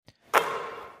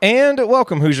And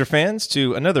welcome, Hoosier fans,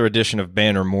 to another edition of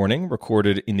Banner Morning,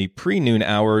 recorded in the pre-noon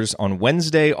hours on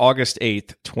Wednesday, August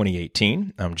 8th,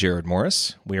 2018. I'm Jared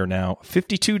Morris. We are now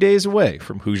 52 days away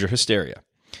from Hoosier hysteria.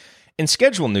 In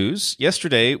schedule news,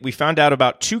 yesterday we found out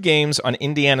about 2 games on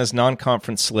Indiana's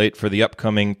non-conference slate for the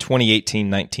upcoming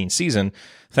 2018-19 season,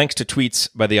 thanks to tweets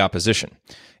by the opposition.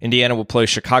 Indiana will play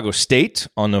Chicago State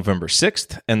on November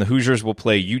 6th, and the Hoosiers will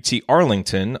play UT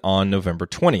Arlington on November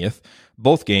 20th.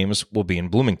 Both games will be in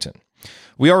Bloomington.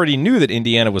 We already knew that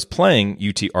Indiana was playing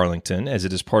UT Arlington, as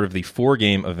it is part of the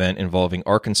 4-game event involving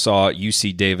Arkansas,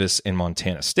 UC Davis, and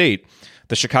Montana State.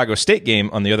 The Chicago State game,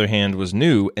 on the other hand, was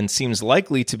new and seems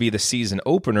likely to be the season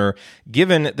opener,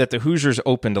 given that the Hoosiers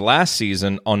opened last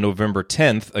season on November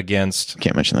 10th against...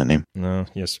 Can't mention that name. No,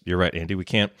 yes, you're right, Andy, we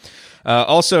can't.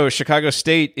 Also, Chicago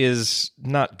State is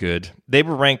not good. They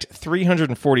were ranked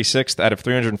 346th out of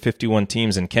 351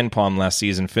 teams in KenPom last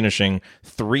season, finishing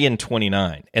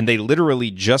 3-29, and they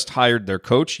literally just hired their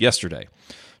coach yesterday.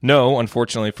 No,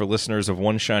 unfortunately for listeners of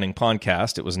One Shining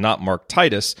Podcast, it was not Mark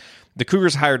Titus. The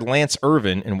Cougars hired Lance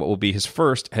Irvin in what will be his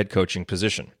first head coaching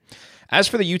position. As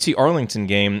for the UT Arlington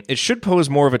game, it should pose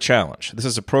more of a challenge. This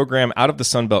is a program out of the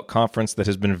Sun Belt Conference that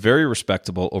has been very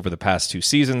respectable over the past 2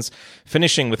 seasons,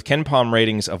 finishing with KenPom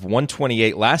ratings of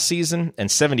 128 last season and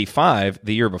 75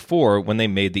 the year before when they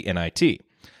made the NIT.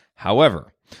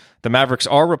 However, the Mavericks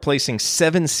are replacing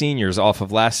 7 seniors off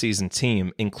of last season's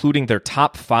team, including their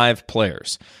top 5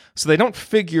 players. So they don't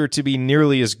figure to be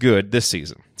nearly as good this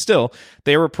season. Still,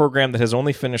 they are a program that has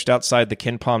only finished outside the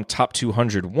KenPom top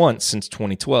 200 once since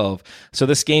 2012, so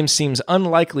this game seems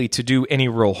unlikely to do any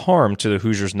real harm to the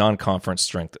Hoosiers' non-conference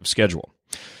strength of schedule.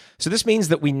 So this means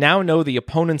that we now know the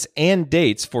opponents and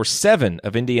dates for 7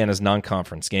 of Indiana's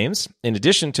non-conference games. In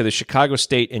addition to the Chicago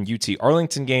State and UT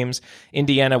Arlington games,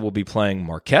 Indiana will be playing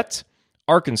Marquette,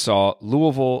 Arkansas,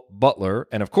 Louisville, Butler,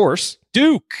 and of course,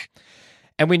 Duke.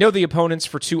 And we know the opponents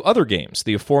for 2 other games.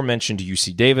 The aforementioned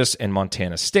UC Davis and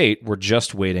Montana State. We're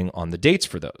just waiting on the dates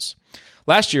for those.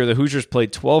 Last year, the Hoosiers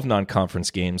played 12 non-conference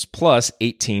games plus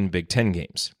 18 Big Ten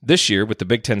games. This year, with the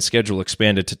Big Ten schedule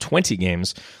expanded to 20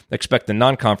 games, expect the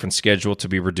non-conference schedule to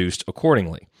be reduced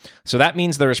accordingly. So that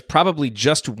means there is probably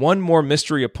just one more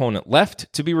mystery opponent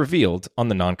left to be revealed on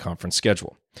the non-conference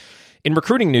schedule. In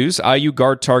recruiting news, IU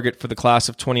guard target for the class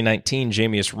of 2019,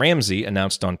 Jamius Ramsey,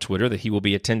 announced on Twitter that he will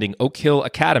be attending Oak Hill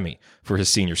Academy for his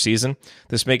senior season.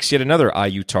 This makes yet another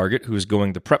IU target who is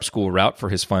going the prep school route for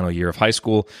his final year of high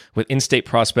school, with in-state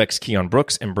prospects Keon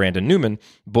Brooks and Brandon Newman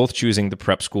both choosing the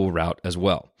prep school route as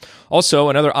well. Also,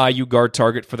 another IU guard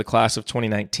target for the class of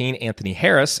 2019, Anthony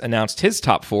Harris, announced his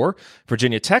top 4,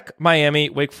 Virginia Tech,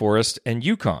 Miami, Wake Forest, and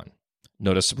UConn.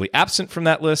 Noticeably absent from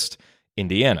that list,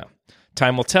 Indiana.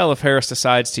 Time will tell if Harris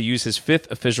decides to use his 5th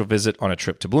official visit on a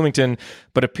trip to Bloomington,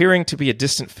 but appearing to be a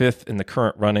distant 5th in the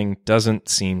current running doesn't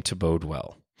seem to bode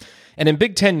well. And in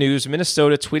Big Ten news,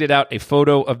 Minnesota tweeted out a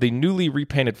photo of the newly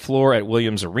repainted floor at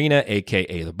Williams Arena,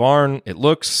 a.k.a. the barn. It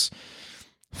looks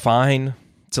fine.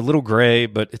 It's a little gray,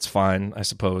 but it's fine, I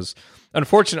suppose.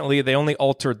 Unfortunately, they only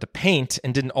altered the paint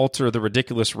and didn't alter the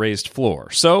ridiculous raised floor.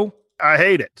 So, I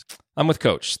hate it. I'm with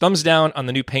Coach. Thumbs down on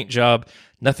the new paint job.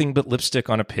 Nothing but lipstick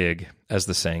on a pig, as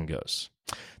the saying goes.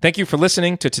 Thank you for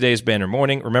listening to today's Banner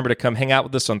Morning. Remember to come hang out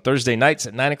with us on Thursday nights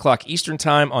at 9 o'clock Eastern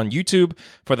Time on YouTube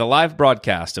for the live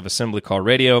broadcast of Assembly Call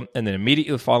Radio, and then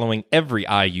immediately following every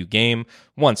IU game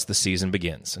once the season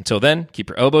begins. Until then, keep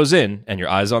your elbows in and your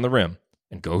eyes on the rim,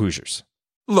 and go Hoosiers.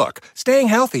 Look, staying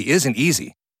healthy isn't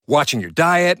easy. Watching your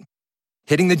diet,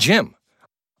 hitting the gym,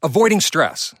 avoiding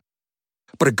stress.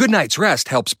 But a good night's rest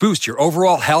helps boost your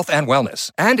overall health and wellness.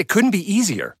 And it couldn't be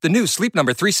easier. The new Sleep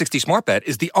Number 360 Smart Bed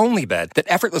is the only bed that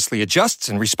effortlessly adjusts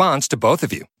and responds to both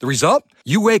of you. The result?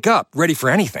 You wake up ready for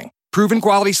anything. Proven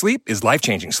quality sleep is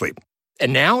life-changing sleep.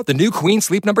 And now, the new Queen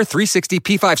Sleep Number 360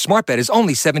 P5 Smart Bed is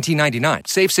only $17.99.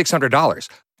 Save $600.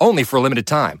 Only for a limited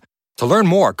time. To learn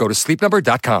more, go to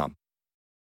sleepnumber.com.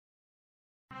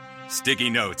 Sticky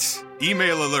notes,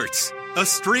 email alerts, a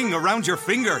string around your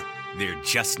finger. They're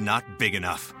just not big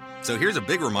enough. So here's a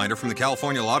big reminder from the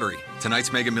California Lottery.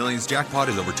 Tonight's Mega Millions jackpot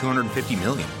is over $250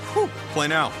 million. Whew. Play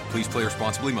now. Please play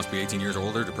responsibly. Must be 18 years or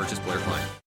older to purchase player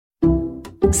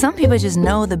client. Some people just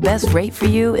know the best rate for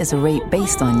you is a rate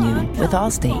based on you with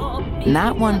Allstate.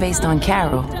 Not one based on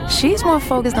Carol. She's more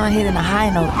focused on hitting a high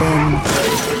note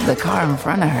than the car in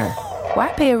front of her. Why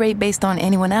pay a rate based on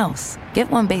anyone else?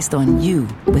 Get one based on you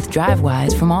with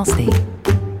DriveWise from Allstate.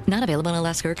 Not available in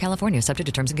Alaska or California, subject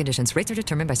to terms and conditions. Rates are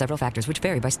determined by several factors, which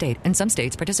vary by state. In some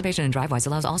states, participation in DriveWise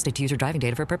allows Allstate to use your driving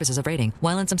data for purposes of rating.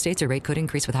 While in some states, your rate could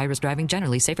increase with high-risk driving.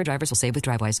 Generally, safer drivers will save with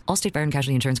DriveWise. Allstate Fire and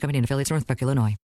Casualty Insurance Company and affiliates, Northbrook, Illinois.